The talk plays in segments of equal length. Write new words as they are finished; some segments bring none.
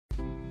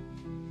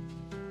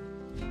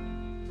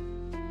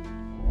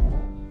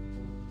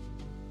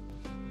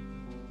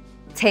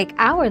Take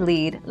our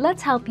lead,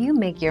 let's help you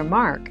make your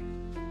mark.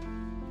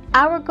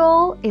 Our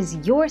goal is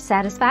your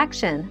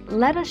satisfaction.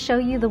 Let us show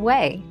you the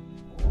way.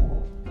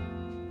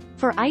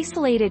 For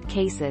isolated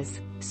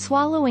cases,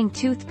 swallowing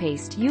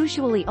toothpaste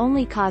usually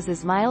only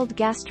causes mild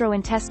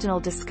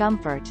gastrointestinal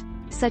discomfort,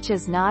 such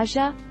as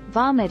nausea,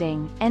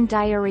 vomiting, and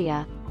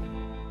diarrhea.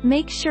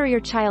 Make sure your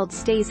child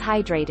stays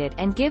hydrated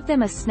and give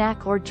them a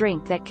snack or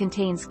drink that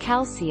contains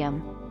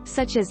calcium,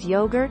 such as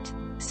yogurt,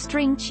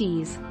 string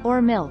cheese,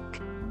 or milk.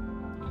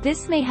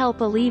 This may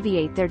help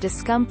alleviate their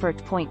discomfort.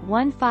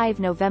 15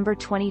 November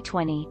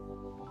 2020.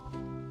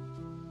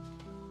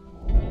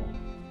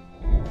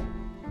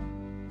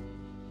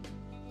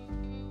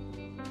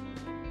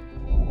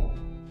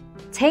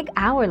 Take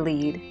our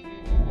lead.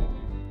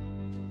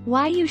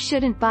 Why you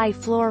shouldn't buy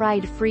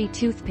fluoride-free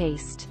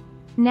toothpaste.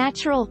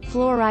 Natural,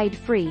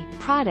 fluoride-free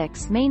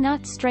products may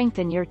not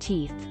strengthen your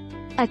teeth.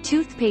 A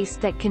toothpaste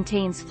that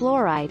contains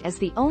fluoride is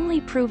the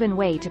only proven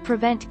way to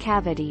prevent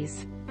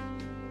cavities.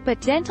 But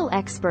dental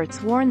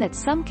experts warn that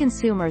some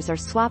consumers are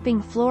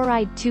swapping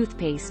fluoride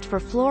toothpaste for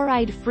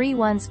fluoride-free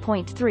ones.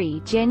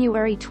 3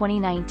 January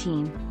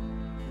 2019.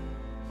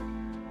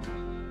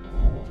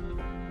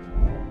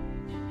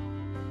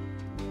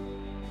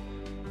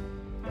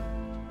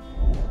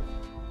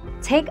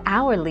 Take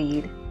our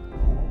lead.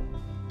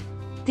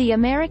 The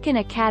American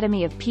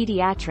Academy of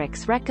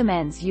Pediatrics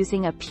recommends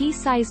using a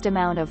pea-sized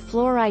amount of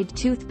fluoride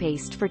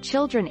toothpaste for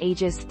children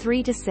ages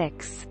 3 to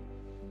 6.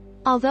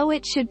 Although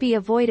it should be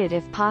avoided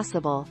if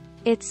possible,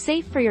 it's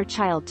safe for your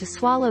child to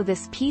swallow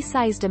this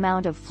pea-sized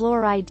amount of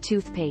fluoride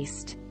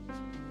toothpaste.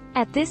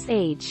 At this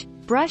age,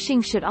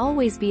 brushing should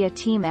always be a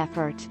team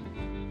effort.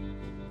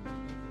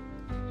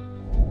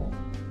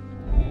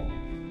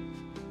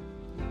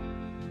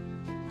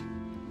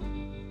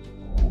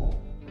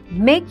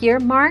 Make your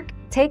mark,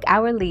 take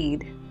our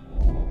lead.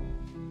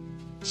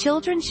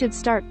 Children should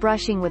start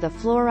brushing with a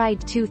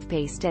fluoride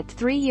toothpaste at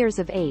 3 years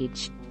of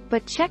age,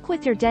 but check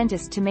with your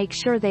dentist to make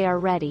sure they are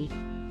ready.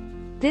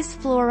 This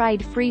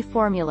fluoride-free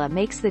formula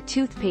makes the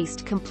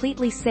toothpaste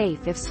completely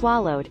safe if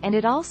swallowed, and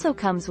it also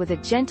comes with a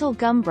gentle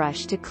gum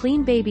brush to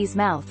clean baby's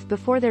mouth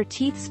before their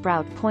teeth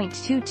sprout.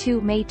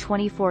 22 May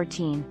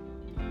 2014.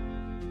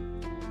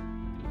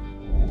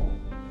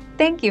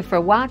 Thank you for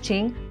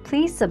watching.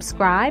 Please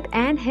subscribe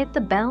and hit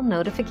the bell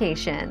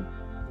notification.